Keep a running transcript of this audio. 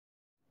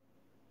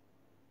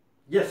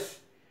Yes.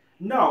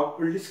 Now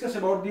we'll discuss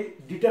about the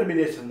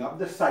determination of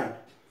the side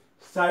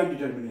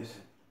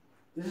determination.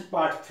 This is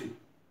part 3.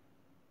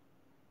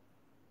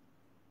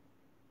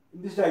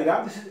 In this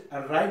diagram, this is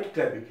a right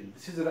clavicle.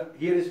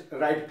 Here is a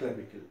right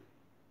clavicle.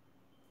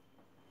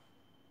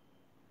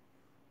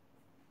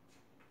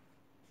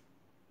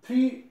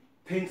 Three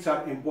things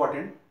are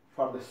important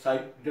for the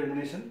side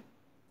determination.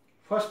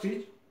 First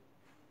is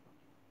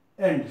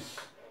ends.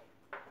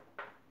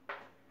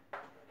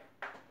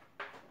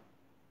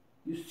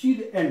 You see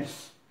the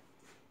ends.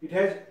 It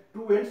has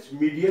two ends,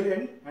 medial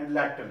end and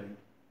lateral end.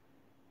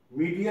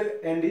 Medial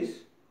end is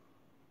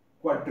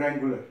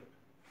quadrangular.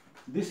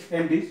 This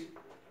end is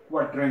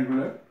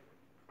quadrangular.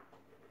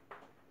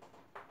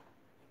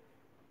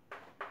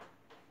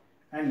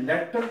 And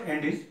lateral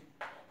end is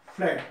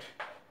flat.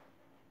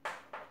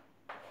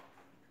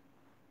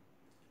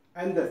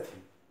 Another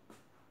thing,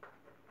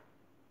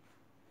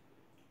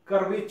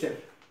 curvature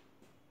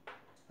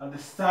of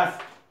the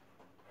shaft.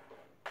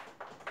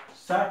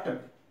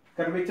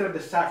 Curvature of the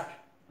shaft.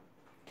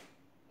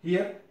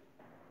 Here,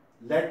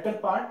 lateral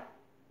part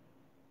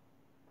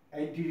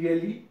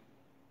anteriorly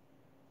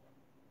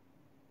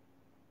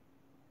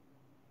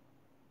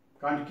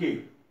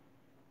concave,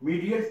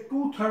 medial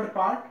 2/3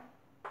 part,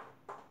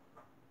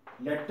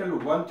 lateral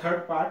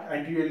 1/3 part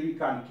anteriorly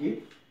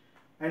concave,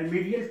 and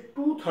medial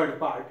 2/3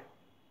 part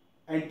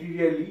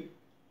anteriorly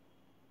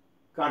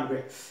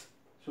convex.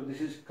 So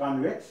this is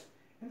convex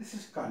and this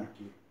is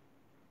concave.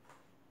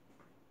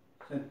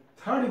 The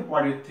third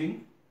important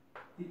thing,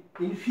 the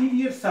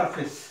inferior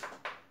surface.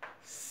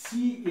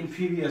 See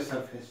inferior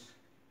surface.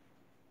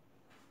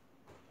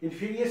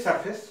 Inferior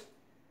surface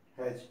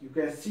has, you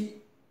can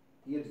see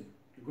here,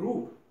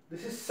 groove.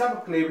 This is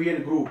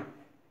subclavian groove.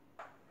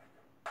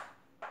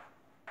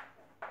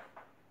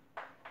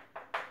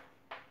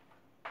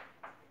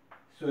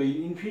 So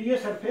in inferior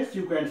surface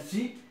you can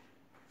see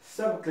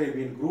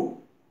subclavian groove,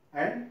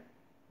 and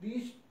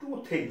these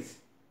two things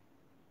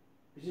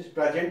which is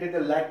present in the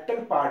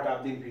lateral part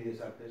of the inferior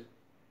surface.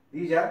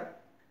 These are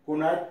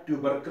conoid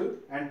tubercle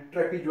and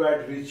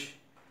trapezoid ridge.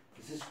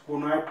 This is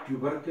conoid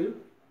tubercle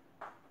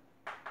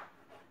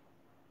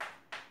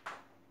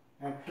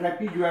and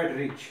trapezoid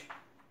ridge.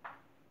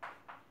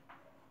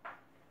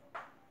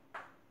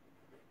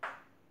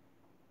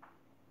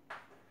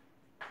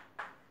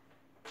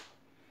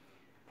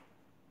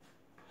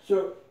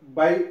 So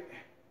by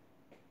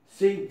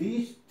seeing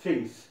these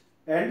things,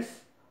 ends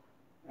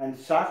and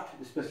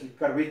shaft, especially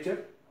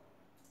curvature,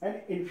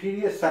 and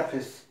inferior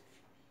surface,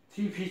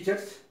 three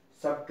features,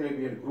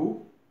 subclavian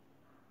groove,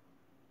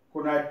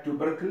 conoid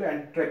tubercle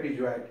and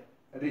trapezoid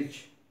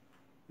ridge,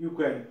 you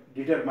can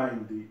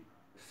determine the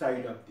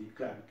side of the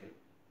clavicle.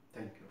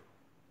 Thank you.